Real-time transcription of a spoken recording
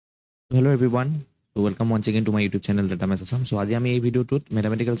Hello everyone, so welcome once again to my YouTube channel Assam. So আজি আমি এই ভিডিওটোত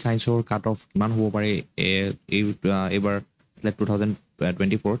mathematical সায়েন্সৰ cut off কিমান হ'ব পাৰে এবাৰ স্লেট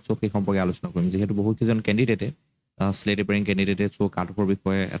 2024 সো সেই সম্পৰ্কে আলোচনা কৰিম যেহেতু বহুত কেইজন ক্যান্ডিডেটে স্লেট এপিয়াৰিং ক্যান্ডিডেটে সো কাট অফৰ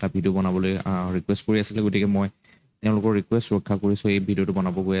বিষয়ে এটা ভিডিও বনাবলৈ ৰিকুৱেষ্ট কৰি আছিল গতিকে মই তেওঁলোকৰ ৰিকুৱেষ্ট ৰক্ষা কৰি সো এই ভিডিওটো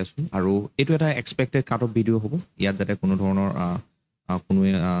বনাব গৈ আছো আৰু এটো এটা এক্সপেক্টেড কাট অফ ভিডিও হ'ব ইয়াত যাতে কোনো ধৰণৰ কোনো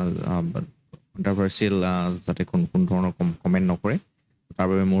কন্ট্ৰভাৰ্চিয়েল যাতে কোনো ধৰণৰ কমেন্ট নকৰে তাৰ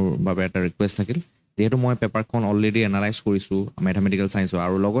বাবে মোৰ বাবে এটা ৰিকুৱেষ্ট থাকিল যেহেতু মই পেপাৰখন অলৰেডি এনালাইজ কৰিছো ম্যাথমেটিক্যাল সায়েন্সৰ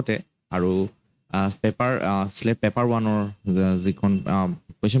আৰু লগতে আৰু পেপাৰ স্লেট পেপাৰ 1 ৰ যিখন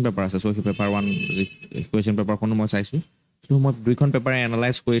কোৱেশ্চন পেপাৰ আছে সো সেই পেপাৰ 1 কোৱেশ্চন পেপাৰখনো মই চাইছো সো মই দুইখন পেপাৰ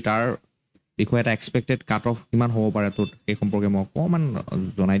এনালাইজ কৰি তাৰ বিষয়ে এটা এক্সপেক্টেড কাট অফ কিমান হ'ব পাৰে তো এই সম্পৰ্কে মই অকমান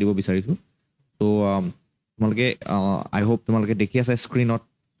জনাই দিব বিচাৰিছো তো তোমালোকে আই হোপ তোমালোকে দেখি আছে স্ক্ৰিনত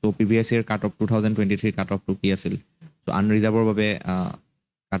তো প্ৰিভিয়াছ ইয়াৰ কাট অফ 2023 কাট অফটো কি আছিল তো আনৰিজাৰ্ভৰ বাবে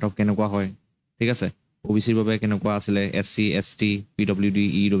কাট অফ কেনেকুৱা হয় ঠিক আছে ওবিসিৰ বাবে কেনেকুৱা আছিলে এসসি এসটি পিডব্লিউডি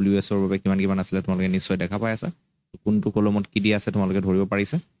ইডব্লিউএছ ৰ বাবে কিমান আছিলে তোমালোকে নিশ্চয় দেখা পাই আছা কোনটো কলমত কি দি আছে তোমালোকে ধৰিব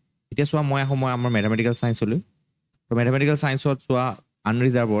পাৰিছা এতিয়া চোৱা মই আমাৰ ম্যাথমেটিক্যাল সায়েন্সলৈ তো ম্যাথমেটিক্যাল সায়েন্সত চোৱা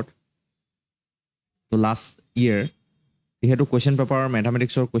আনৰিজাৰ্ভত তো লাষ্ট ইয়াৰ যেহেতু কোৱেশ্চন পেপাৰ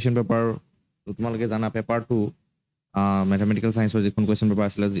ম্যাথমেটিক্সৰ কোৱেশ্চন পেপাৰ তোমালোকে জানা পেপাৰ 2 ম্যাথমেটিক্যাল সায়েন্সৰ যিখন কোৱেশ্চন পেপাৰ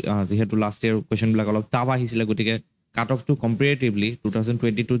আছিল যেহেতু লাষ্ট ইয়াৰ কোৱেশ্চন বিলাক অলপ টাফ আহিছিলে গতিকে কাট অফ টু কম্পাৰেটিভলি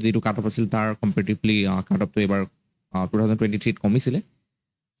 2022 যেটো কাট অফ আছিল তাৰ কম্পাৰেটিভলি কাট অফ টু এবাৰ 2023 কমিছিলে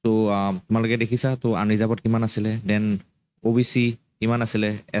তো তোমালোকে দেখিছা তো আনৰিজাৰ্ভত কিমান আছিলে দেন ওবিসি কিমান আছিলে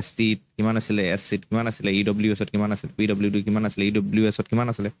এসটি কিমান আছিলে এসসি কিমান আছিলে ইডব্লিউএছ ত কিমান আছিলে পিডব্লিউডি কিমান আছিলে ইডব্লিউএছ ত কিমান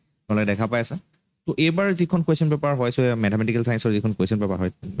আছিলে তোমালোকে দেখা পাই আছা তো এবাৰ যিখন কোৱেশ্চন পেপাৰ হয় সো ম্যাথমেটিক্যাল সায়েন্সৰ যিখন কোৱেশ্চন পেপাৰ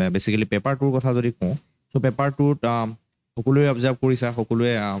হয় বেসিক্যালি পেপাৰ 2 ৰ কথা যদি কওঁ সো পেপাৰ 2 ত সকলোৱে অবজাৰ্ভ কৰিছা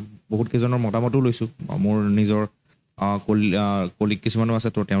সকলোৱে বহুত কেজনৰ মতামতো লৈছো মোৰ নিজৰ কলিক কিছুমানো আছে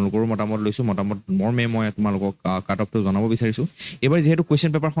তো তেওঁলোকৰ মতামত লৈছো মতামত মৰ্মে মই তোমালোকক কাট অফটো জনাব বিচাৰিছো এবাৰ যেহেতু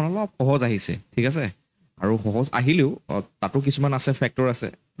কোৱেশ্চন পেপাৰখন অলপ সহজ আহিছে ঠিক আছে আৰু সহজ আহিলেও তাতো কিছুমান আছে ফ্যাক্টৰ আছে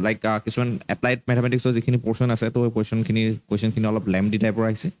লাইক কিছুমান এপ্লাইড ম্যাথমেটিক্সৰ যিখিনি পোৰশন আছে তো কোৱেশ্চনখিনি অলপ লেমডি টাইপৰ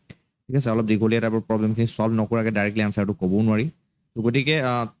আহিছে ঠিক আছে অলপ দীঘলীয়া টাইপৰ প্ৰবলেমখিনি সলভ নকৰাকে ডাইৰেক্টলি আনসাৰটো ক'ব নোৱাৰি তো গতিকে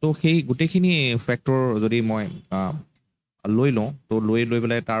তো সেই গোটেইখিনি ফ্যাক্টৰ যদি মই লৈ লওঁ তো লৈ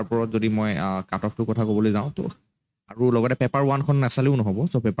পেলাই তাৰ ওপৰত যদি মই কাট অফটোৰ কথা ক'বলৈ যাওঁ তো আৰু লগতে পেপাৰ 1 খন নাচালেও নহব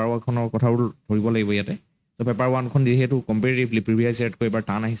সো পেপাৰ 1 খনৰ কথাও ধৰিব লাগিব ইয়াতে তো পেপাৰ 1 খন যেহেতু কম্পাৰেটিভলি প্ৰিভিয়াছ ইয়াৰতকৈ এবাৰ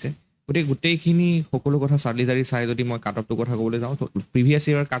টান আহিছে গোটেইখিনি সকলো কথা চাৰ্লি জাৰি চাই যদি মই কাট অফটোৰ কথা ক'বলৈ যাওঁ তো প্ৰিভিয়াছ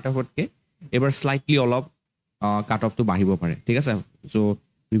ইয়াৰ কাট অফতকৈ এবাৰ স্লাইটলি অলপ কাট অফটো বাঢ়িব পাৰে ঠিক আছে সো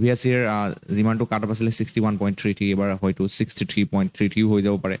প্ৰিভিয়াছ ইয়াৰ যিমানটো কাট অফ আছিলে 61.33 এবাৰ হয়তো 63.33 হৈ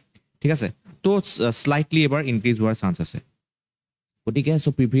যাব পাৰে ঠিক আছে তো স্লাইটলি এবাৰ ইনক্ৰিজ হোৱাৰ চান্স আছে গতিকে সো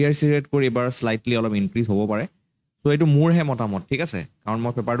প্ৰিভিয়াছ ইয়াৰতকৈ এবাৰ স্লাইটলি অলপ ইনক্ৰিজ হ'ব পাৰে সো এইটো মোৰহে মতামত ঠিক আছে কাৰণ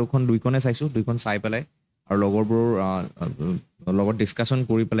মই পেপাৰ দুইখনে চাইছো দুইখন চাই পেলাই আৰু লগৰবোৰ লগত ডিসকাশন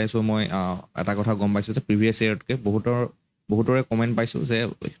কৰি পেলাই সো মই এটা কথা গম পাইছো যে প্ৰিভিয়াছ ইয়াৰতকৈ বহুতৰে কমেন্ট পাইছো যে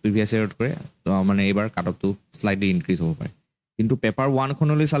প্ৰিভিয়াছ ইয়াৰতকৈ মানে এবাৰ কাট অফটো স্লাইটলি ইনক্ৰিজ হ'ব পাৰে কিন্তু পেপাৰ 1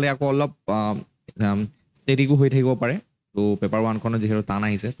 খনলৈ চালে আকৌ অলপ ষ্টেডিকো হৈ থাকিব পাৰে তো পেপাৰ 1 খনত যেহেতু টান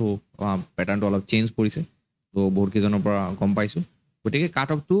আহিছে তো প্যাটাৰ্নটো অলপ চেঞ্জ কৰিছে তো বহুত কেজনৰ পৰা গম পাইছো গতিকে কাট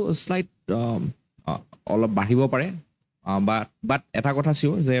অফটো স্লাইট অলপ বাঢ়িব পাৰে বাট এটা কথা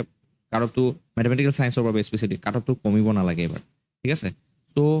সিওৰ যে কাট অফটো ম্যাথমেটিক্যাল সায়েন্সৰ বাবে স্পেশালি কাট অফটো কমিব নালাগে এবাৰ ঠিক আছে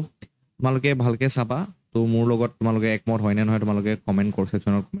তো তোমালোকে ভালকে চাবা তো মোৰ লগত তোমালোকে একমত হয় নে নহয় তোমালোকে কমেন্ট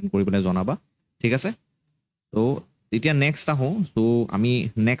সেকশনত কমেন্ট কৰি পেলাই জনাবা ঠিক আছে তো এতিয়া নেক্সট আহো তো আমি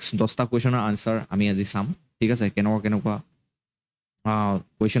নেক্সট 10টা কোৱেশ্চনৰ আনসাৰ আমি আজি চাম ঠিক আছে কেনেকুৱা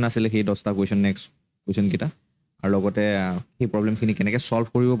কোৱেশ্চন আছিল সেই 10টা কোৱেশ্চন নেক্সট কোৱেশ্চন কিটা আৰু লগতে সেই প্ৰবলেমখিনি কেনেকৈ সলভ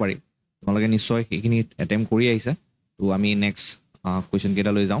কৰিব পাৰি তোমালোকে নিশ্চয় সেইখিনি এটেম্প কৰি আহিছা তো আমি নেক্সট কোৱেশ্চন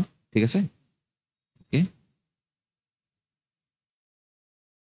কেটা লৈ যাওঁ ঠিক আছে ওকে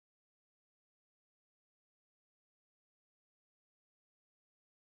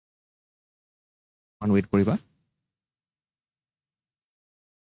ৱেইট কৰিবা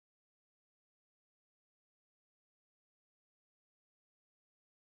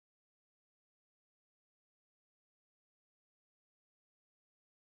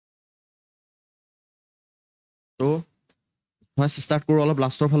তো ফাৰ্স্ট স্টাৰ্ট কৰো অলপ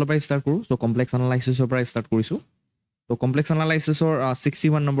লাষ্টৰ ফালৰ পৰা স্টাৰ্ট কৰো সো কমপ্লেক্স এনালাইসিসৰ পৰা স্টাৰ্ট কৰিছো তো কমপ্লেক্স এনালাইসিসৰ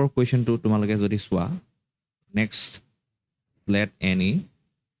 61 নম্বৰ কোৱেশ্চনটো তোমালোকে যদি চোৱা next late any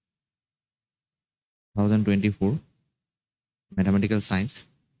 2024 mathematical science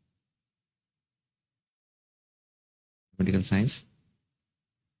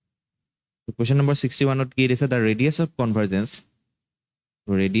so question number 61 ot ki is the radius of convergence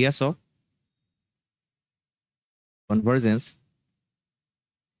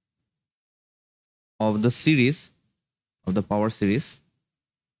of the series of the power series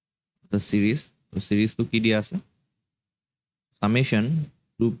so series to ki dia ase summation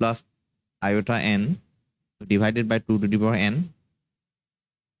 2 plus iota n divided by 2 to the power n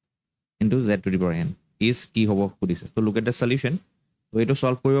into z to the power n is ki hobo kudise. So look at the solution. So eto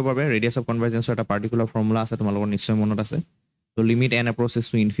solve koribo babe radius of convergence eta particular formula ase tumalokor nischoy monot ase. So limit n approaches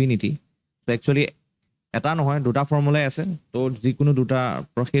to infinity. So actually এটা নহয় দুটা formula আছে তো যিকোনো দুটা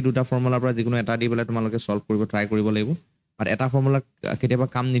সেই দুটা ফৰ্মুলাৰ পৰা যিকোনো এটা দি পেলাই তোমালোকে সলভ কৰিব ট্ৰাই কৰিব লাগিব বাট এটা ফৰ্মুলা কেতিয়াবা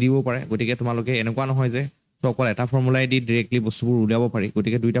কাম নিদিব পাৰে গতিকে তোমালোকে এনেকুৱা নহয় যে সকল এটা ফৰ্মুলাই দি ডাইৰেক্টলি বস্তুবোৰ উলিয়াব পাৰি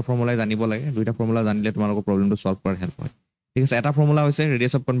গতিকে দুইটা ফৰ্মুলাই জানিব লাগে দুইটা ফৰ্মুলা জানিলে তোমালোকৰ প্ৰবলেমটো সলভ কৰাত হেল্প হয় ঠিক আছে এটা ফৰ্মুলা হৈছে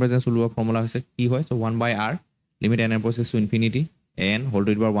ৰেডিয়াস অফ কনভাৰ্জেন্স উলোৱা ফৰ্মুলা হৈছে কি হয় so 1/r limit n approaches to infinity n whole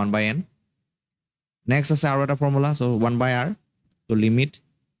to the power 1/n next আছে আৰু এটা formula so 1/r so limit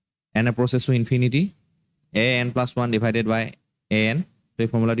n approaches to infinity an plus 1 divided by an so এই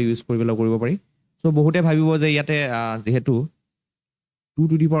ফৰ্মুলাটো use কৰিব পাৰি so বহুতে ভাবিব যে ইয়াতে যেহেতু 2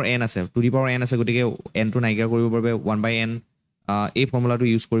 to the power n আছে 2 to the power n আছে গতিকে n টো নাইকিয়া কৰিব বাবে 1/n এই ফৰ্মুলাটো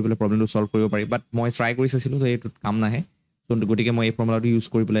ইউজ কৰি পেলাই প্ৰবলেমটো সলভ কৰিব পাৰি বাট মই ট্ৰাই কৰি চাইছিলো তো এইটো কাম নাহে সো গতিকে মই এই ফৰ্মুলাটো ইউজ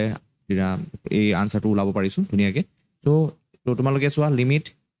কৰি পেলাই এই আনসাৰটো ওলাব পাৰিছো ধুনিয়াকে তো তোমালোকে চোৱা limit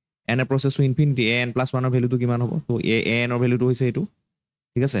n approaches to infinity an plus 1 ৰ ভ্যালুটো কিমান হ'ব তো an ৰ ভ্যালুটো হৈছে এইটো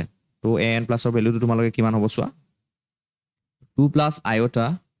ঠিক আছে তো an plus ৰ ভ্যালুটো তোমালোকে কিমান হ'ব চোৱা 2 plus iota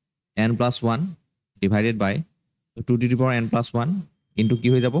n plus 1 divided by 2 to the power n plus 1 into কি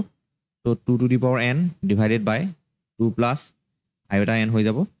হৈ যাব তো 2 to the power n divided by 2 plus iota n হৈ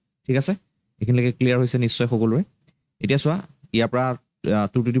যাব ঠিক আছে এখিনলৈকে ক্লিয়াৰ হৈছে নিশ্চয় সকলোৰে এতিয়া চোৱা ইয়াৰ পৰা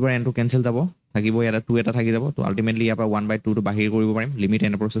 2 to the power n টো কেনসেল যাব থাকিব ইয়াৰ 2 এটা থাকি যাব তো আলটিমেটলি ইয়াৰ পৰা 1/2 টো বাহিৰ কৰিব পাৰিম limit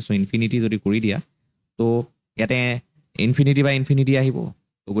n approaches to infinity যদি কৰি দিয়া তো ইয়াতে ইনফিনিটি বাই ইনফিনিটি আহিব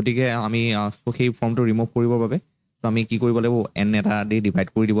তো গতিকে আমি সেই ফৰ্মটো ৰিমুভ কৰিবৰ বাবে তো আমি কি কৰিব লাগিব n এটা দি ডিভাইড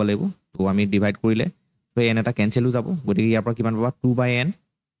কৰি দিব লাগিব তো আমি ডিভাইড কৰিলে তো n এটা কেনসেল হৈ যাব গতিকে ইয়াৰ পৰা কিমান পাবা 2/n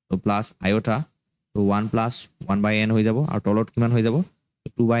তো প্লাস আইওটা তো 1 plus 1/n হৈ যাব আৰু তলত কিমান হৈ যাব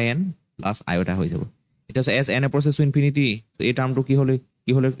 2/n প্লাস আইওটা হৈ যাব এটা আছে as n approaches to infinity তো এই টার্মটো কি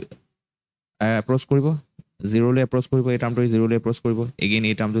হলে এপ্ৰোচ কৰিব 0 লৈ এপ্ৰোচ কৰিব এই টাৰ্মটো 0 লৈ এপ্ৰোচ কৰিব এগেইন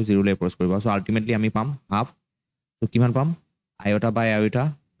এই টাৰ্মটো 0 লৈ এপ্ৰোচ কৰিব সো আলটিমেটলি আমি পাম হাফ তো কিমান পাম আইওটা বাই আইওটা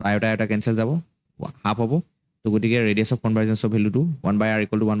আইওটা কেনসেল যাব হাফ হ'ব তো গতিকে ৰেডিয়াস অফ কনভাৰ্জেন্স অফ ভ্যালুটো 1/r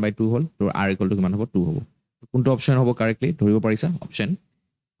 = 1/2 হ'ল তো r = কিমান হ'ব 2 হ'ব তো কোনটো অপচন হ'ব কাৰেক্টলি ধৰিব পাৰিছা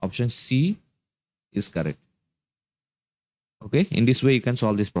option C is correct okay in this way you can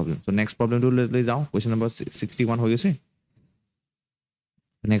solve this problem so next problem to লৈ যাও question number 61 হৈ গৈছে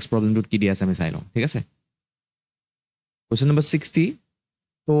next problem to কি দিয়া আছে আমি চাই লওঁ ঠিক আছে question number 60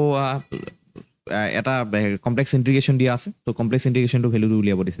 তো এটা কমপ্লেক্স ইন্টিগ্ৰেশন দিয়া আছে তো কমপ্লেক্স ইন্টিগ্ৰেশনটো ভ্যালুটো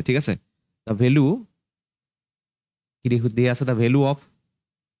উলিয়াব দিছে ঠিক আছে the value কি দিয়া আছে the value of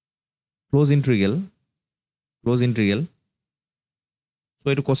closed integral so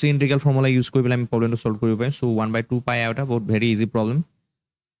eto cosine integral formula use kori pela ami problem to solve koribo parim so 1/2 pi iota बहुत very easy problem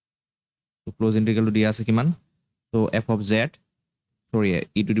so closed integral to dia ase kiman so f of z sorry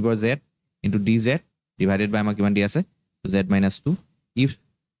e to the power z into dz divided by ma kiman dia ase so z minus 2 if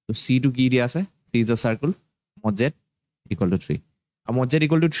so c to ki dia ase c is a circle mod z equal to 3 and mod z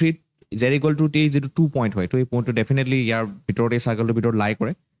equal to 3 z equal to t is 2 point hoy to ei point to definitely yar bitor ei circle to bitor lie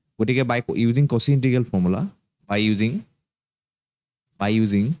kore gotike by using cosine integral formula by using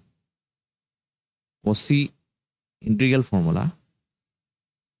cosine integral formula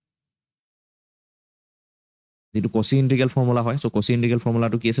the cosine integral formula hoy so cosine integral formula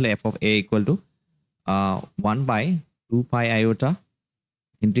to ki asile f of a equal to 1/2 pi iota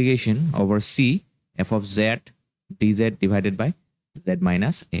integration over c f of z dz divided by z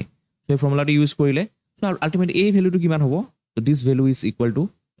minus a so এই formula টো use কৰিলে so ultimately a value টো কিমান হ'ব so this value is equal to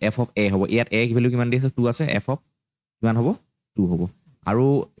f of a হ'ব ইয়াত a value কিমান দিছে 2 আছে f of কিমান হ'ব 2 হ'ব আৰু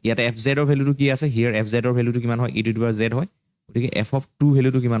ইয়াতে fz ৰ ভ্যালুটো কি আছে হিয়াৰ fz ৰ ভ্যালুটো কিমান হয় e to the power z হয় গতিকে f of 2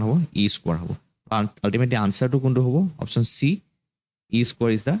 ভ্যালুটো কিমান হ'ব e স্কয়াৰ হ'ব আলটিমেটলি আনসাৰটো কোনটো হ'ব option c e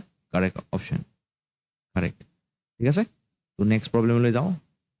square is the correct option correct ঠিক আছে তো নেক্সট প্ৰবলেম লৈ যাও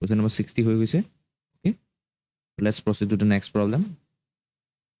কোশ্চেন নম্বৰ 60 হৈ গৈছে okay let's proceed to the next problem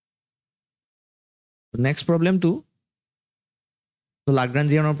the next problem to so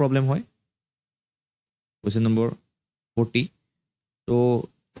Lagrangian problem হয় question number 40 so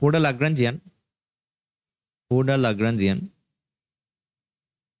for the Lagrangian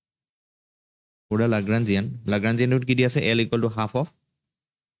root কি দি আছে L equal to half of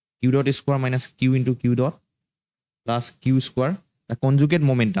q dot square minus q into q dot plus q square the conjugate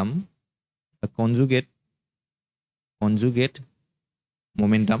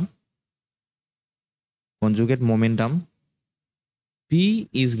momentum p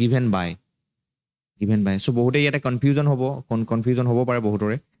is given by given by so বহুতে ইয়াতে confusion হ'ব পাৰে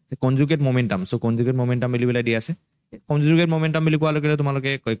বহুতৰে যে conjugate momentum so conjugate momentum মিলি বেলা দি আছে conjugate momentum মিলি কোৱা লগে তোমালোকে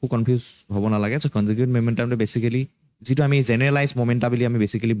একো কনফিউজ হ'ব নালাগে সো কনজুগেট মোমেন্টামটো বেসিক্যালি যেটো আমি জেনাৰেলাইজ মোমেন্টাম বুলি আমি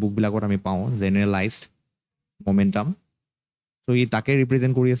বেসিক্যালি বুক বিলাকত আমি পাওঁ জেনাৰেলাইজড মোমেন্টাম সো ই তাকে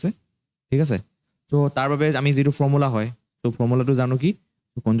ৰিপ্ৰেজেন্ট কৰি আছে ঠিক আছে সো তাৰ বাবে আমি যেটো ফৰ্মুলা হয় সো ফৰ্মুলাটো জানো কি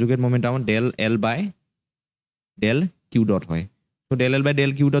conjugate momentum del L by del Q dot হয় so del L by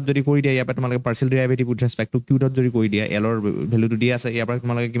del Q dot যদি কৰি দিয়া ইয়াৰ তোমালোকে পাৰ্শিয়াল derivative with ৰেসপেক্ট two Q dot যদি কৰি দিয়া L ৰ ভ্যালুটো দিয়া আছে ইয়াৰ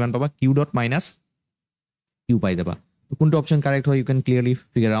তোমালোকে কিমান পাবা Q dot minus Q পাই যাবা তো কোনটো অপচন কাৰেক্ট হয় you can clearly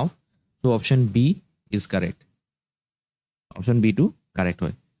figure out so option B is correct option B to correct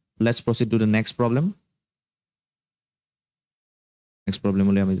হয় let's proceed to the next problem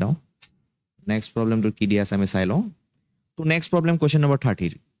লৈ আমি যাওঁ next problem to কি দিয়া আছে আমি চাই লওঁ তো next problem question number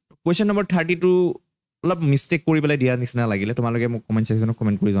 30 question number 30 to অলপ মিস্টেক কৰি পেলাই দিয়া নিচিনা লাগিলে তোমালোকে মোক কমেন্ট সেকশনত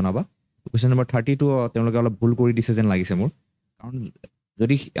কমেন্ট কৰি জনাবা question number 32 তেওঁলোকে অলপ ভুল কৰি দিছে যেন লাগিছে মোৰ কাৰণ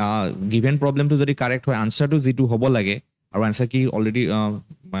যদি given problem to যদি correct হয় answer to যেটো হ'ব লাগে আৰু answer কি already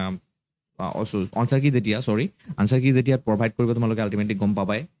answer কি যেতিয়া provide কৰিব তোমালোকে ultimately গম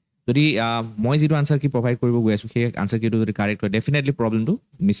পাবাই যদি মই যেটো answer কি provide কৰিব গৈ আছো সেই answer কিটো যদি correct হয় definitely problem to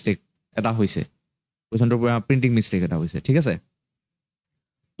mistake এটা হৈছে question to printing mistake এটা হৈছে ঠিক আছে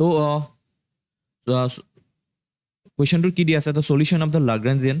তো question to কি দিয়া আছে the solution of the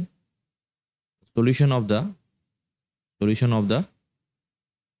Lagrangian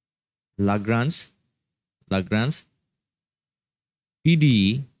Lagrange PDE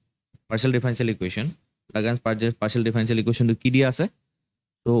partial differential equation Lagrange partial differential equation to কি দিয়া আছে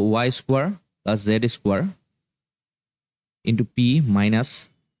so y square plus z square into p minus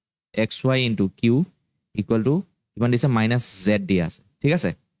xy into q equal to কিমান দিছে minus z দিয়া আছে ঠিক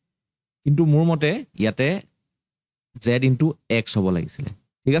আছে কিন্তু মোৰ মতে ইয়াতে z into x হ'ব লাগিছিল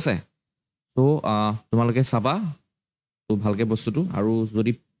ঠিক আছে তো তোমালোকে চাবা তো ভালকে বস্তুটো আৰু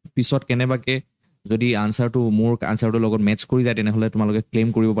যদি পিছত কেনেবাকে যদি আনসাৰটো মোৰ আনসাৰটো লগত মেচ কৰি যায় তেনে হলে তোমালোকে ক্লেম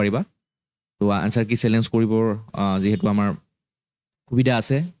কৰিব পাৰিবা তো আনসাৰ কি চ্যালেঞ্জ কৰিব যেহেতু আমাৰ সুবিধা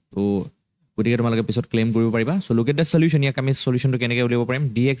আছে তো গতিকে তোমালোকে পিছত ক্লেম কৰিব পাৰিবা so look at the solution ইয়াক আমি সলিউশনটো কেনেকৈ উলিয়াব পাৰিম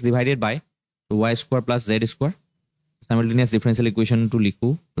dx divided by y square plus z square simultaneous differential equation to লিখো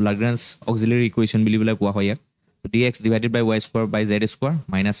Lagrange auxiliary equation বুলি বলা কোৱা হয় ইয়াক dx divided by y square by z square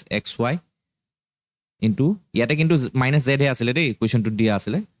minus xy into ইয়াতে কিন্তু minus z হে আছিল দেই ইকুৱেচনটো দিয়া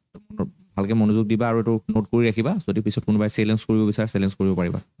আছিল ভালকে মনোযোগ দিবা আৰু এটো নোট কৰি ৰাখিবা যদি পিছত কোনোবাই চ্যালেঞ্জ কৰিব বিচাৰ চ্যালেঞ্জ কৰিব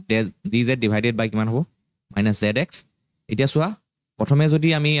পাৰিবা dz divided by কিমান হ'ব minus zx এতিয়া চোৱা প্ৰথমে যদি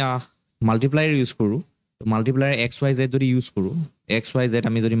আমি মাল্টিপ্লায়াৰ ইউজ কৰো তো মাল্টিপ্লায়াৰ xyz যদি ইউজ কৰো xyz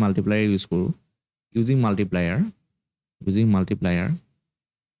আমি যদি মাল্টিপ্লায়াৰ ইউজ কৰো using multiplier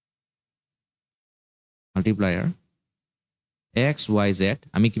xyz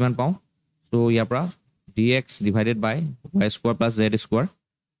আমি কিমান পাওঁ so ইয়াৰ পৰা dx divided by y square plus z square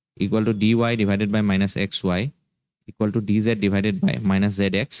equal to dy divided by minus xy equal to dz divided by minus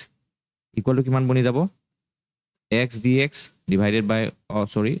zx equal to কিমান বনি যাব x dx divided by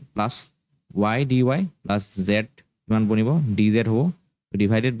plus y dy plus z কিমান বনিব dz হ'ব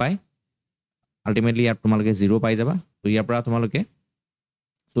divided by ultimately ইয়াত তোমালোকে 0 পাই যাবা তো ইয়াৰ পৰা তোমালোকে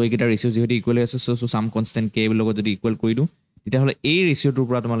so এইকেইটা ৰেশিও যেহেতু ইকুৱেল আছে so সাম কনস্ট্যান্ট k লগত যদি ইকুৱেল কৰি দিও তেতিয়া হলে এই ৰেশিওটোৰ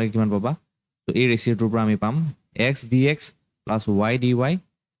পৰা তোমালোকে কিমান পাবা তো এই ৰেশিওটোৰ পৰা আমি পাম x dx plus y dy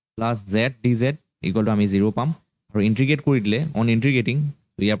plus z dz equal to আমি 0 পাম আৰু ইন্টিগ্ৰেট কৰি দিলে অন ইন্টিগ্ৰেটিং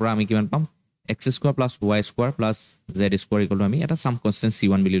তো ইয়াৰ পৰা আমি কিমান পাম x square plus y square plus z square equal to আমি এটা সাম কনস্ট্যান্ট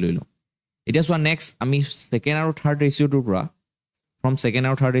c1 বুলি লৈ লওঁ এতিয়া সোৱা নেক্সট আমি সেকেন্ড আৰু থাৰ্ড ৰেশিওটোৰ পৰা from second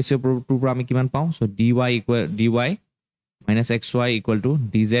আৰু third ratio to পৰা আমি কিমান পাওঁ so dy minus xy equal to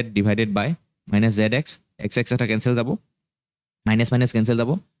dz divided by minus zx x এটা cancel যাব minus cancel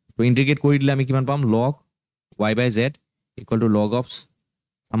যাব তো ইন্টিগ্ৰেট কৰি দিলে আমি কিমান পাম log y by z equal to log of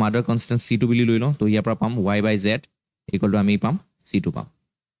some other constant c2 বুলি লৈ লওঁ তো ইয়াৰ পৰা পাম y by z equal to আমি পাম c2 পাম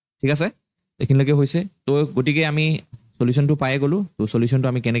ঠিক আছে দেখিনলৈকে হৈছে তো গটিকে আমি সলিউশনটো পাই গলো তো সলিউশনটো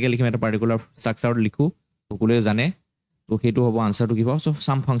আমি কেনেকৈ লিখিম এটা পাৰ্টিকুলাৰ ষ্ট্ৰাকচাৰত লিখো সকলোৱে জানে তো হেতু হ'ব আনসাৰটো কি হ'ব সো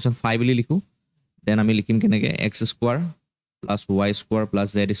সাম ফাংশন 5 বুলি লিখো দেন আমি লিখিম কেনেকৈ x square plus y square plus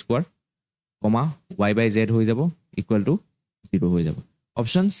z square comma y by z হৈ যাব equal to 0 হৈ যাব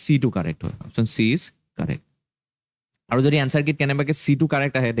অপচন c2 কারেক্ট হয় অপচন c is correct আৰু যদি আনসাৰ কিট কেনেবাকে c2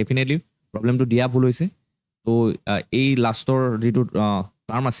 কাৰেক্ট আহে ডেফিনেটলি প্ৰবলেমটো দিয়া ভুল হৈছে তো এই লাষ্টৰ যেটো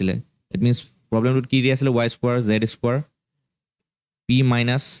টাৰ্ম আছিলে ইট মিন্স প্ৰবলেমটো কি দিয়া আছিলে y square z square p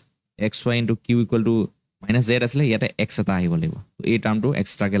minus xy into q equal to minus z আছিলে ইয়াতে x এটা আহিব লাগিব তো এই টার্মটো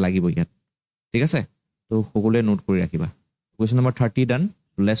এক্সট্ৰা কে লাগিব ইয়াত ঠিক আছে তো সকলোৱে নোট কৰি ৰাখিবা question number 30 done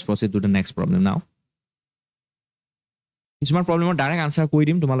let's proceed to the next problem now কিছুমান প্ৰবলেমৰ ডাইৰেক্ট আনসাৰ কৈ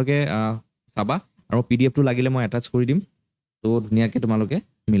দিম তোমালোকে চাবা আৰু পিডিএফটো লাগিলে মই এটাচ কৰি দিম তো ধুনীয়াকৈ তোমালোকে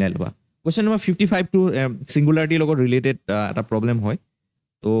মিলাই ল'বা কুৱেশ্যন নম্বৰ 55 টো সিঙ্গুলাৰিটি লগত ৰিলেটেড এটা প্ৰবলেম হয়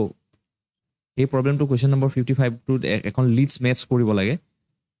তো এই প্ৰবলেমটো কুৱেশ্যন নম্বৰ 55 টো এখন লিষ্ট মেচ কৰিব লাগে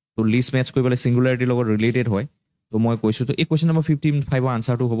তো লিষ্ট মেচ কৰিবলৈ সিঙ্গুলাৰিটি লগত ৰিলেটেড হয় তো মই কৈছো তো এই কুৱেশ্যন নম্বৰ 55 ৰ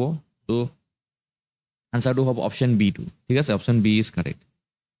আনসাৰটো হ'ব তো আনসাৰটো হ'ব অপচন বি টু ঠিক আছে option B is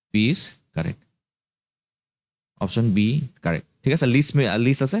correct option B correct ঠিক আছে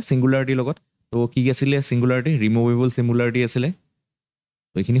লিষ্ট আছে সিঙ্গুলাৰিটি লগত তো কি আছিলে সিঙ্গুলাৰিটি ৰিমুভেবল সিঙ্গুলাৰিটি আছিলে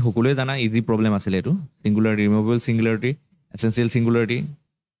তো এইখিনি সকলোৱে জানা ইজি প্ৰবলেম আছিলে এটো সিঙ্গুলাৰিটি ৰিমুভেবল সিঙ্গুলাৰিটি এসেনশিয়েল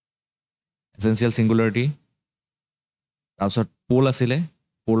সিঙ্গুলাৰিটি তাৰপিছত পোল আছিলে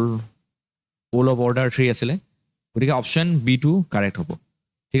পোল অফ অৰ্ডাৰ 3 আছিলে গতিকে অপচন বি টু কাৰেক্ট হ'ব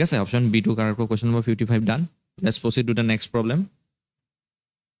ঠিক আছে অপচন বি টু কাৰেক্ট হ'ব question number 55 done let's প্ৰসিড to the next problem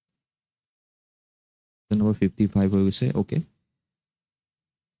question number 55 হৈ গৈছে ওকে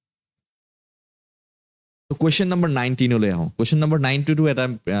তো কুৱেশ্যন নম্বৰ 19 লৈ আহো কুৱেশ্যন নম্বৰ 9 টো এটা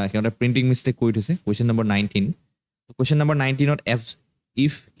হেটা প্ৰিন্টিং মিস্টেক কৰি থৈছে কুৱেশ্যন নম্বৰ 19 তো কুৱেশ্যন নম্বৰ 19 ত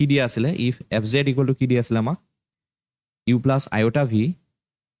if কি দিয়া আছিলে if fz equal to কি দিয়া আছিলে আমাক u plus iota v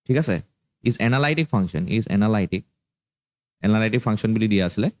ঠিক আছে is analytic function বুলি দিয়া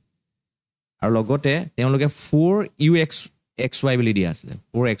আছিলে আৰু লগতে তেওঁলোকে 4uxy বুলি দিয়া আছিলে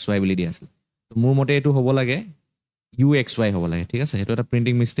 4xy বুলি দিয়া আছিলে তো মোৰ মতে এটো হ'ব লাগে uxy হ'ব লাগে ঠিক আছে এটো এটা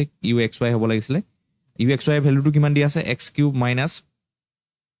প্ৰিন্টিং মিস্টেক uxy হ'ব লাগিছিলে uxy ভ্যালুটো কিমান দিয়া আছে x cube minus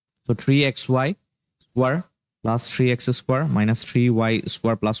so 3xy square plus 3x square minus 3y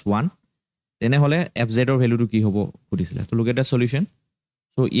square plus 1 তেনে হলে fz ৰ ভ্যালুটো কি হ'ব সুধিছিলে তো look at the solution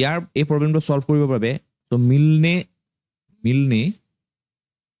so ইয়াৰ এই প্ৰবলেমটো সলভ কৰিব বাবে so মিলনে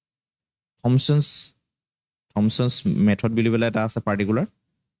থমসনস মেথড বুলি বলে এটা আছে পাৰ্টিকুলাৰ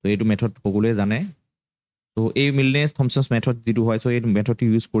তো এইটো মেথড সকলোৱে জানে তো এই মিলনে থমসনস মেথড যেটো হয় so এই মেথডটো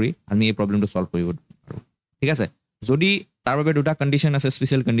ইউজ কৰি আমি এই প্ৰবলেমটো সলভ কৰিব পাৰো ঠিক আছে যদি তাৰ বাবে দুটা কন্ডিশন আছে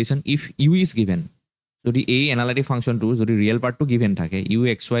special condition if u is given যদি এই এনালিটিক ফাংশনটো যদি ৰিয়েল পাৰ্টটো গিভেন থাকে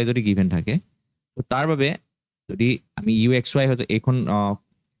uxy যদি গিভেন থাকে তো তাৰ বাবে যদি আমি uxy হয়তো এখন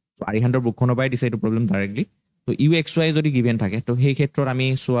আৰিহান্ডৰ বুকখনৰ পৰাই দিছে এইটো প্ৰবলেম ডাইৰেক্টলি তো uxy যদি গিভেন থাকে তো সেই ক্ষেত্ৰত আমি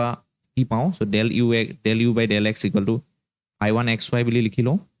সোয়া কি পাও so del u by del x equal to phi1xy বুলি লিখি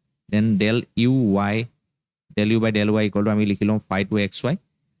লওঁ then del u by del y equal to আমি লিখি লওঁ phi2xy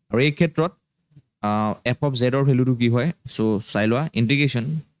আৰু এই ক্ষেত্ৰত f of z ৰ ভ্যালুটো কি হয় সো চাই লোৱা ইন্টিগ্ৰেশন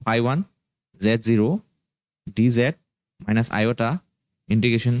phi1 z0 dz minus iota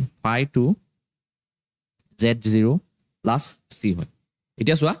integration phi2 z0 plus c হয়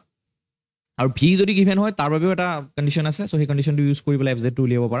এতিয়া সোয়া আৰু v যদি গিভেন হয় তাৰ বাবেও এটা কন্ডিশন আছে সো সেই কন্ডিশনটো ইউজ কৰি পেলাই fz টো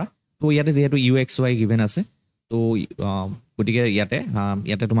উলিয়াব পাৰা তো ইয়াতে যেহেতু uxy গিভেন আছে তো গতিকে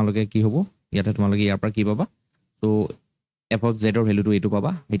ইয়াতে তোমালোকে কি হ'ব ইয়াতে তোমালোকে ইয়াৰ পৰা কি পাবা তো f of z ৰ ভ্যালুটো এটো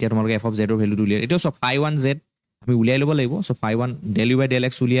পাবা এতিয়া তোমালোকে f of z ৰ ভ্যালুটো উলিয়াই এটো সব phi1 z আমি উলিয়াই লব লাগিব so phi1 del u by del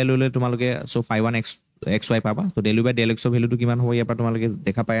x উলিয়াই ললে তোমালোকে সো phi1 xy পাবা তো del u by del x ৰ ভ্যালুটো কিমান হ'ব ইয়াৰ পৰা তোমালোকে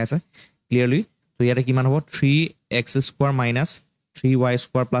দেখা পাই আছে ক্লিয়াৰলি তো ইয়াতে কিমান হ'ব 3x square minus 3y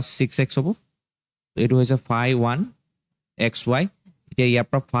square plus 6x হ'ব তো এটো হৈছে phi1 xy এতিয়া ইয়াৰ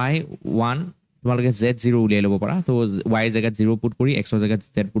পৰা phi1 তোমালোকে z0 উলিয়াই লব পাৰা তো y ৰ জায়গাত 0 পুট কৰি x ৰ জায়গাত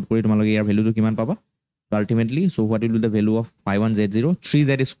z পুট কৰি তোমালোকে ইয়াৰ ভ্যালুটো কিমান পাবা so ultimately so what will be the value of phi1 z0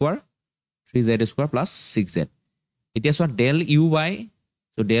 3z square plus 6z এতিয়া so del u by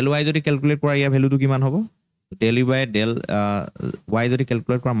so del y যদি ক্যালকুলেট কৰা ইয়াৰ ভ্যালুটো কিমান হ'ব del u by del y যদি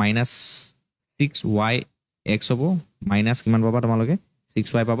ক্যালকুলেট কৰা minus 6y x হ'ব minus কিমান পাবা তোমালোকে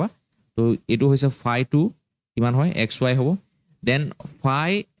 6y পাবা তো এটো হৈছে phi2 কিমান হয় xy হ'ব then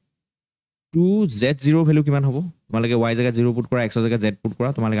phi2 z0 ভ্যালু কিমান হ'ব তোমালোকে y জায়গা 0 পুট কৰা x জায়গা z পুট কৰা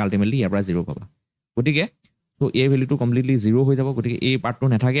তোমালোকে আলটিমেটলি ইয়াৰ পৰা 0 পাবা গতিকে তো এই ভ্যালুটো কমপ্লিটলি 0 হৈ যাব গতিকে এই পাৰ্টটো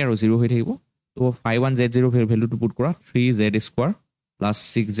নাথাকে আৰু 0 হৈ থাকিব তো phi1 z0 ভ্যালুটো পুট কৰা 3z square plus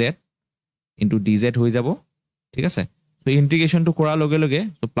 6z into dz হৈ যাব ঠিক আছে তো ইন্টিগ্ৰেশনটো কৰাৰ লগে লগে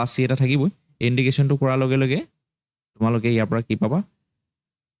তো প্লাস c এটা থাকিব ইন্টিগ্ৰেশনটো কৰাৰ লগে লগে তোমালোকে ইয়াৰ পৰা কি পাবা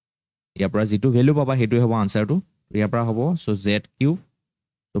ইয়াৰ পৰা যেটো ভ্যালু পাবা হেতু হ'ব আনসাৰটো ইয়াৰ পৰা হ'ব সো z cube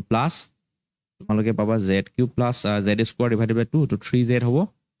তো প্লাস তোমালোকে পাবা z cube plus z square divided by 2 তো 3z হ'ব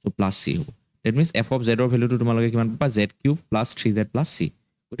so plus c হ'ব that means f of z ৰ ভ্যালুটো তোমালোকে কিমান পাবা z cube plus 3z plus c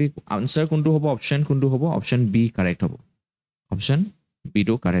গতিকে আনসাৰ কোনটো হ'ব অপচন কোনটো হ'ব অপচন বি কাৰেক্ট হ'ব অপচন বি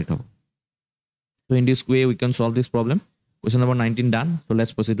টো কাৰেক্ট হ'ব so in this way we can solve this problem question number 19 done so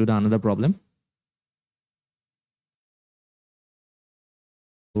let's proceed to the another problem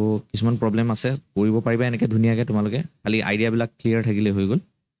so কিছুমান problem আছে কৰিব পাৰিবা এনেকে ধুনিয়াকে তোমালোকে খালি আইডিয়া বিলাক ক্লিয়াৰ থাকিলে হৈ গল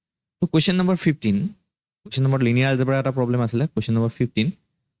so question number 15 question number linear algebra এটা প্ৰবলেম আছিল question number 15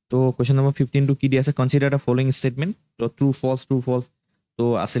 তো question number 15 to কি দি আছে consider the following statement so true false তো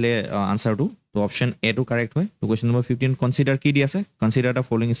আসলে আনসাৰ টু তো অপশন এ টু কাৰেক্ট হয় তো কোৱেশ্চন নম্বৰ 15 কনসিডাৰ কি দি আছে কনসিডাৰ দা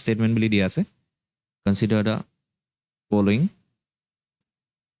ফলোইং স্টেটমেন্ট বুলি দি আছে কনসিডাৰ দা ফলোইং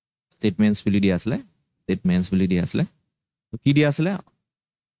statements বুলি দি আসলে statements বুলি দি আসলে তো কি দি আসলে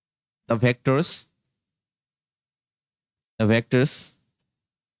the vectors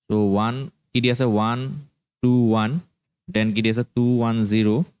so 1 কি দি আছে 1 2 1 then কি দি আছে 2 1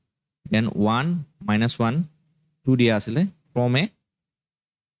 0 then 1 minus 1 2 দি আসলে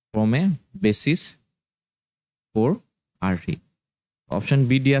from a basis for R3 option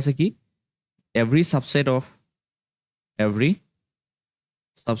B দি আছে কি every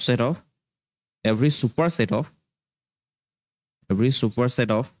superset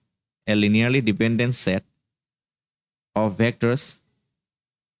of a linearly dependent set of vectors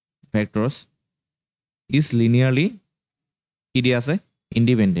is linearly কি দি আছে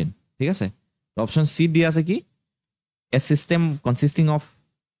independent ঠিক আছে option C দি আছে কি a system consisting of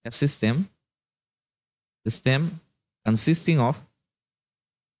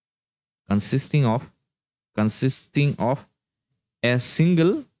a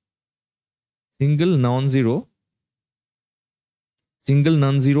single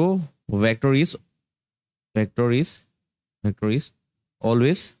non-zero vector is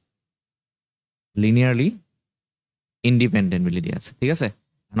always linearly independent বুলি দিয়া আছে ঠিক আছে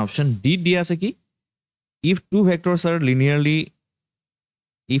and option D দিয়া আছে কি if two vectors are linearly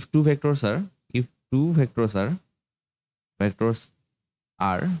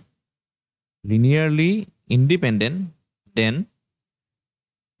independent then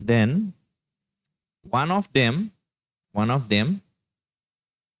one of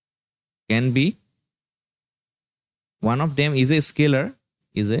them is a scalar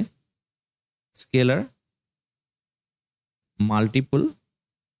multiple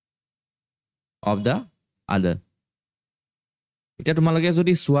of the other এটা তোমালোকে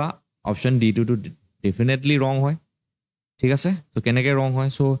যদি সোয়া অপশন ডি টু ডেফিনেটলি রং হয় ঠিক আছে তো কেনেকে রং হয়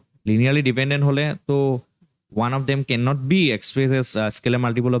সো linearly dependent হলে তো one of them cannot be expressed as scalar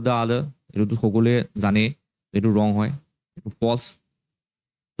multiple of the other এটো তো সকলে জানে এটো রং হয় এটো ফলস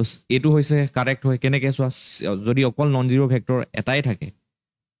তো এটো হইছে কারেক্ট হয় কেনেকে সোয়া যদি অকল নন জিরো ভেক্টর এটাই থাকে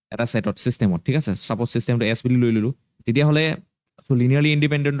এটা সেটত সিস্টেমত ঠিক আছে সাপোজ সিস্টেমটো এস বুলি লৈ ললো তেতিয়া হলে সো linearly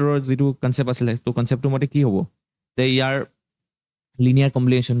independent যেটো কনসেপ্ট আছিল তো কনসেপ্টটো মতে কি হ'ব তে ইয়াৰ linear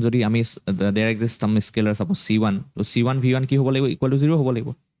combination যদি আমি there exists some scalar suppose c1 তো c1 v1 কি হ'ব লাগিব equal to 0 হ'ব লাগিব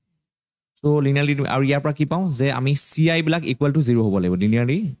so linearly আৰু ইয়াৰ পৰা কি পাওঁ যে আমি ci বিলাক equal to 0 হ'ব লাগিব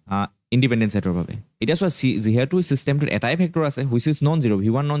linearly independent setter বাবে এটা সো যেহেতু সিস্টেমটোত এটাই ভেক্টৰ আছে which is non zero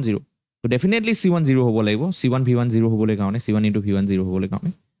v1 non zero so definitely c1 0 হ'ব লাগিব c1 v1 0 হ'বলৈ কাৰণে c1 into v1 0 হ'বলৈ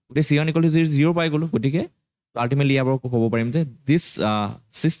কাৰণে গতে c1 equal to 0 পাই গলো গতিকে ultimately ইয়াৰ পৰা ক'ব পাৰিম যে this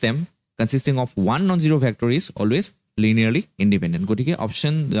system consisting of one non zero vector is always linearly independent গতিকে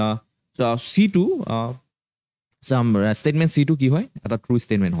option C2 some statement C2 কি হয় এটা ট্ৰু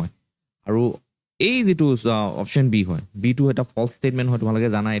স্টেটমেন্ট হয় আৰু এই যেটো অপশন B হয় B2 এটা ফলস স্টেটমেন্ট হয় তোমালোকে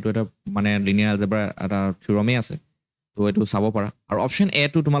জানা এটো এটা মানে লিনিয়াৰ এলজেব্ৰা এটা থিওৰামে আছে তো এটো চাব পাৰা আৰু অপশন A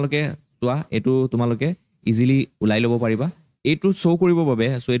টো তোমালোকে চোৱা এটো তোমালোকে ইজিলি উলাই লব পাৰিবা এটো শো কৰিব বাবে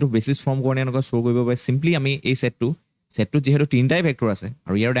সো এটো বেসিস ফৰ্ম কাৰণে এনেকৈ শো কৰিব বাবে সিম্পলি আমি এই সেটটো যেহেতু তিনটাই ভেক্টৰ আছে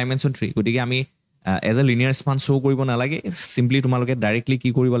আৰু ইয়াৰ ডাইমেনশন 3 গতিকে আমি as a linear span show কৰিব নালাগে simply তোমালোকে ডাইৰেক্টলি কি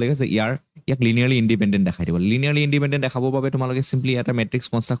কৰিব লাগে যে ইয়াক linearly independent দেখাই দিব linearly independent দেখাবৰ বাবে তোমালোকে simply এটা matrix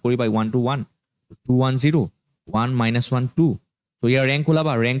construct কৰিবা 1 to 1 2 1 0 1 minus 1 2 তো ইয়াৰ rank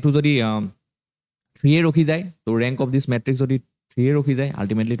ওলাবা rank টো যদি 3 এ ৰখি যায় তো rank of this matrix যদি 3 এ ৰখি যায়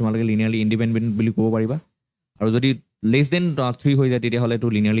ultimately তোমালোকে linearly independent বুলি ক'ব পাৰিবা আৰু যদি less than 3 হৈ যায় তেতিয়া হলে তো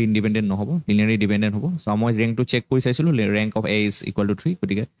linearly independent নহব linearly dependent হ'ব so মই rank টো চেক কৰি চাইছিলো rank of a is equal to 3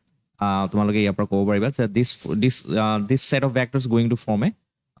 গতিকে তোমালোকে ইয়াৰ পৰা ক'ব পাৰিবা যে this set of vectors going to form a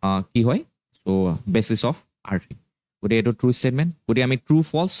কি হয় so basis of R3 গতিকে এটো ট্ৰু স্টেটমেন্ট গতিকে আমি ট্ৰু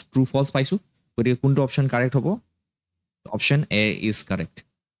ফলস পাইছো গতিকে কোনটো অপশন কারেক্ট হ'ব option A is correct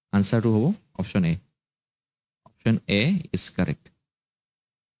answer to হ'ব option A is correct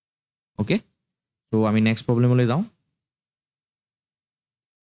okay so আমি নেক্সট প্ৰবলেমলৈ যাওঁ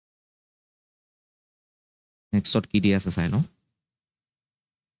নেক্সটত কি দিয়া আছে চাই লওঁ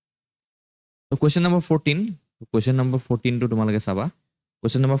So question number 14 to তোমালোকে চাবা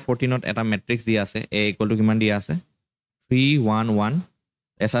question number 14 ত এটা matrix দিয়া আছে a equal to কিমান দিয়া আছে 3 1 1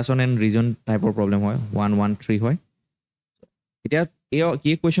 assertion and region type of problem হয় 1 1 3 হয় এতিয়া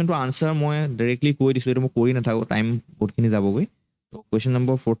এই কোৱেশ্চনটো আনসাৰ মই ডাইৰেক্টলি কৈ দিছো এটো মই কৰি না থাকো টাইম বহুতখিনি যাবগৈ তো কোৱেশ্চন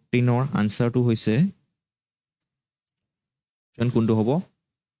নম্বৰ 14 ৰ আনসাৰটো হৈছে অপশন কোনটো হ'ব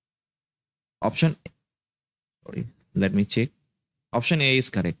option sorry let me check option A is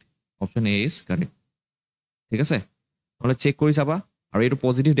correct ঠিক আছে নহলে চেক কৰি চাবা আৰু এইটো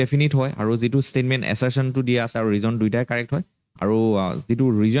পজিটিভ ডেফিনিট হয় আৰু যেটো স্টেটমেন্ট এসাৰ্শনটো দিয়া আছে আৰু ৰিজন দুইটাই কাৰেক্ট হয় আৰু যেটো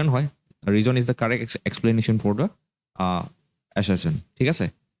ৰিজন হয় region is the correct explanation for the assertion ঠিক আছে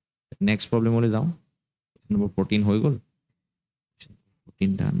নেক্সট প্ৰবলেম লৈ যাওঁ নম্বৰ 14 হৈ গ'ল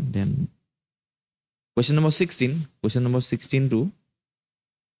 14 done then question number 16 to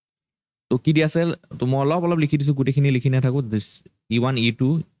তো কি দিয়া আছে তো মই অলপ লিখি দিছো গুটেখিনি লিখি না থাকো this e1 e2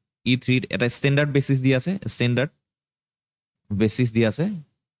 e3 এটা স্ট্যান্ডার্ড বেসিস দিয়া আছে স্ট্যান্ডার্ড বেসিস দিয়া আছে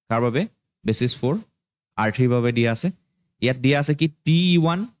কার বাবে বেসিস ফৰ r3 বাবে দিয়া আছে ইয়াত দিয়া আছে কি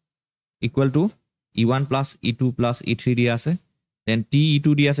te1 equal to e1 plus e2 plus e3 দিয়া আছে then te2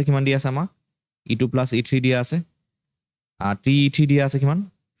 দিয়া আছে কিমান দিয়া আছে আমাক e2 plus e3 দিয়া আছে te3 দিয়া আছে কিমান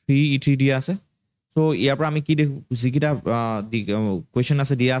 3e3 দিয়া আছে সো ইয়াৰ পৰা আমি কি জিকিটা কোৱেশ্চন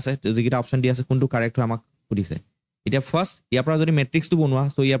আছে দিয়া আছে জিকিটা অপচন দিয়া আছে কোনটো কাৰেক্ট হয় আমাক সুধিছে এতিয়া ফাৰ্স্ট ইয়াৰ পৰা যদি মেট্ৰিক্সটো বনোৱা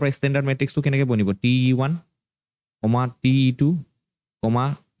সো ইয়াৰ পৰা স্ট্যান্ডাৰ্ড মেট্ৰিক্সটো কেনেকৈ বনিব te1 te2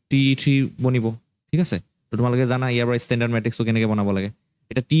 te3 বনিব ঠিক আছে তো তোমালোকে জানা ইয়াৰ পৰা স্ট্যান্ডাৰ্ড মেট্ৰিক্সটো কেনেকৈ বনাব লাগে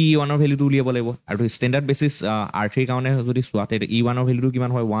এটা te1 ৰ ভ্যালুটো উলিয়াব লাগিব আৰু স্ট্যান্ডাৰ্ড বেসিস r3 কাৰণে যদি চোৱা তে e1 ৰ ভ্যালুটো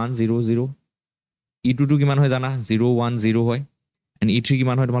কিমান হয় 1 0 0 e2 টো কিমান হয় জানা 0 1 0 হয় and e3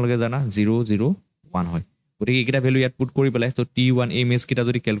 কিমান হয় তোমালোকে জানা 0 0 1 হয় গতিকে এইকেইটা ভ্যালু ইয়াত পুট কৰি পেলাই তো t1 এই মেজ কিটা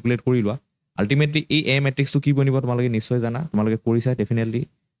যদি ক্যালকুলেট কৰি লোৱা আলটিমেটলি এই a ম্যাট্ৰিক্সটো কি বনিব তোমালোকে নিশ্চয় জানা তোমালোকে কৰিছা ডেফিনেটলি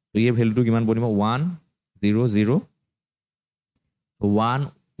তো এই ভ্যালুটো কিমান বনিব 1 0 0 1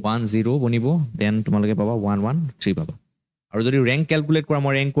 1 0 বনিব দেন তোমালোকে পাবা 1 1 3 পাবা আৰু যদি ৰ্যাঙ্ক ক্যালকুলেট কৰা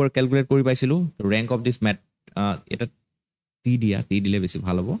মই ৰ্যাঙ্ক ক্যালকুলেট কৰি পাইছিলো ৰ্যাঙ্ক অফ দিস ম্যাথ এটা টি দিলে বেছি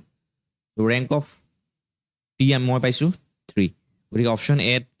ভাল হ'ব তো ৰ্যাঙ্ক অফ টি মই পাইছো 3 গতিকে অপচন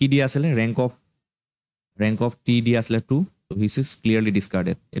এ কি দিয়া আছিল rank of t দিয়া আছিল 2 so this is clearly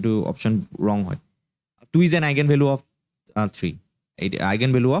discarded এটো অপচন wrong হয় 2 is an eigen value of 3 এই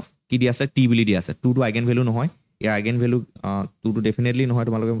eigen value of কি দিয়া আছে t বুলি দিয়া আছে 2 to eigen value নহয় ইয়াৰ eigen value 2 to definitely নহয়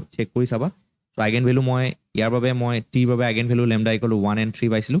তোমালোকে চেক কৰি চাবা so eigen value মই ইয়াৰ বাবে মই t বাবে eigen value lambda equal to 1 and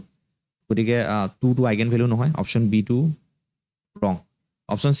 3 পাইছিলো গতিকে 2 to eigen value নহয় option b to wrong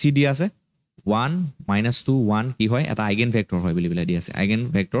option c দিয়া আছে 1 - 2 1 কি হয় এটা eigen vector হয় বুলি দিয়া আছে eigen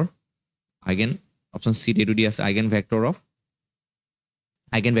vector eigen option c টো দিয়া আছে eigen vector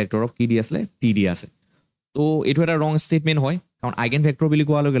of কি দিয়া আছে t দিয়া আছে তো এটো এটা wrong statement হয় কাৰণ eigen vector বুলি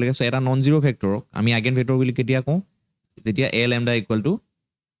কোৱা লগে লগে সো এটা নন জিৰো ভেক্টৰ আমি eigen vector বুলি কেতিয়া কওঁ যেতিয়া a lambda equal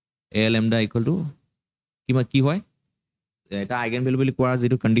to কি হয় এটা eigen value বুলি কোৱা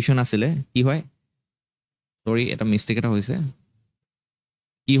যেটো কন্ডিশন আছিল কি হয় সৰি এটা মিস্টেক এটা হৈছে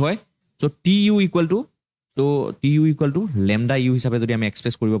কি হয় so tu equal to lambda u হিচাপে যদি আমি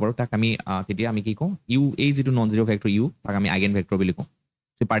এক্সপ্ৰেছ কৰিব পাৰো তাক আমি তেতিয়া আমি কি কওঁ u এই যেটো নন জিৰো ভেক্টৰ u তাক আমি eigen vector বুলি কওঁ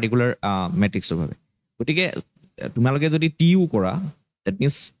সো পাৰ্টিকুলাৰ ম্যাট্ৰিক্সৰ ভাবে গতিকে তোমালোকে যদি tu কৰা দ্যাট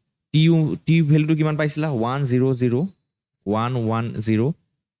মিন্স t ভ্যালুটো কিমান পাইছিলা 1 0 0 1 1 0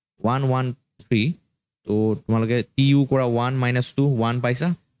 1 1 3 তো তোমালোকে tu কৰা 1 - 2 1 পাইছা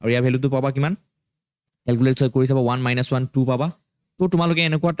আৰু ইয়াৰ ভ্যালুটো পাবা কিমান ক্যালকুলেট কৰি চাবা 1 - 1 2 পাবা তো তোমালোকে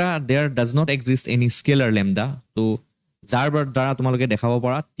এনেকুৱাটা there does not exist any scalar lambda তো যাৰ দ্বাৰা তোমালোকে দেখাব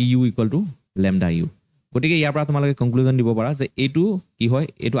পাৰা tu equal to lambda u গতিকে ইয়াৰ পৰা তোমালোকে কনক্লুজন দিব পাৰা যে এটো কি হয়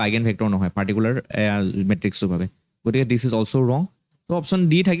এটো eigen vector নহয় পাৰ্টিকুলাৰ ম্যাট্ৰিক্সৰ ভাবে গতিকে this is also wrong so option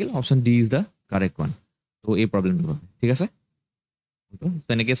d থাকিল option d is the correct one তো এই প্ৰবলেমটো ঠিক আছে তো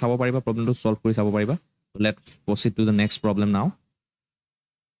তেনেকৈ চাব পাৰিবা প্ৰবলেমটো সলভ কৰি চাব পাৰিবা so let's proceed to the next problem now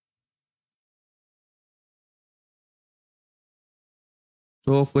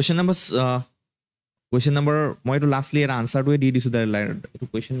so question number মই তো লাষ্টলি এটা আনসাৰটো দি দিছো তাৰ এটো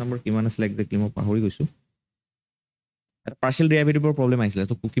question number কিমান আছে এক্স্যাক্টলি মই পাহৰি গৈছো এটা পাৰ্শিয়াল ডেৰিভেটিভৰ প্ৰবলেম আহিছিল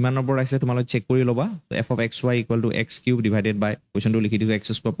তো কিমান নম্বৰ আছে তোমালোকে চেক কৰি লবা so f of xy equal to x cube divided by কোৱেশ্চনটো লিখি দিছো x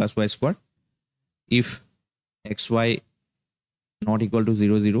square plus y square if xy not equal to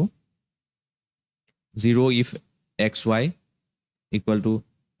 0 0 0 if xy equal to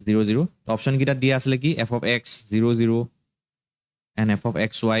 0 0 option কিটা দিয়া আছে কি f of x 0 0 and f of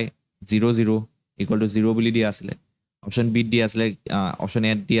xy 0 0 equal to 0 বুলি দিয়া আছে option b দিয়া আছে অপচন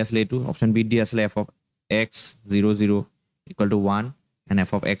a দিয়া আছে এটো অপচন b দিয়া আছে f of x 0 0 equal to 1 and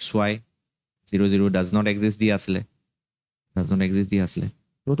f of xy 0 0 does not exist দিয়া আছে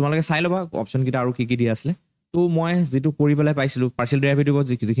তো তোমালোকে চাই লবা অপচন কিটা আৰু কি দিয়া আছে তো মই যেটো কৰি পেলাই পাইছিলো পাৰ্শিয়াল ডেৰিভেটিভৰ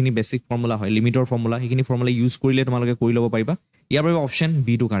যিখিনি বেসিক ফৰ্মুলা হয় লিমিটৰ ফৰ্মুলা সেইখিনি ফৰ্মুলা ইউজ কৰিলে তোমালোকে কৰি লব পাৰিবা ইয়াৰ বাবে অপচন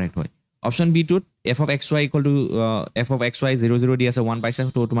বি টো কাৰেক্ট হয় অপচন বি টোত f of xy equal to f of xy 0 0 দি আছে 1 পাইছে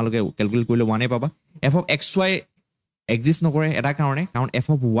তো তোমালোকে ক্যালকুলেট কৰিলে 1 এ পাবা f of xy এক্সিষ্ট নকৰে এটা কাৰণে কাৰণ f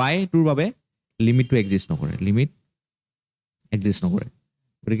of y টোৰ বাবে লিমিট টো এক্সিষ্ট নকৰে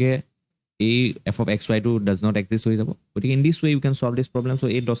গতিকে এই f of xy টো does not exist হৈ যাব গতিকে in this way you can solve this problem so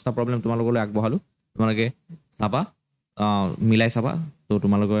এই 10টা প্ৰবলেম তোমালোকলৈ আগবঢ়ালো তোমালোকে চাবা মিলাই চাবা তো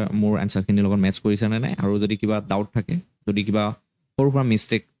তোমালোকে মোৰ এনচাৰখিনিৰ লগত মেটচ কৰিছে নে নাই আৰু যদি কিবা ডাউট থাকে যদি কিবা সৰু সুৰা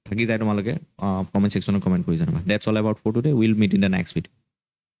মিষ্টেক থাকি যায় তোমালোকে কমেণ্ট ছেকশ্যনত কমেণ্ট কৰি জনাবা that's all about for today will meat in the next video'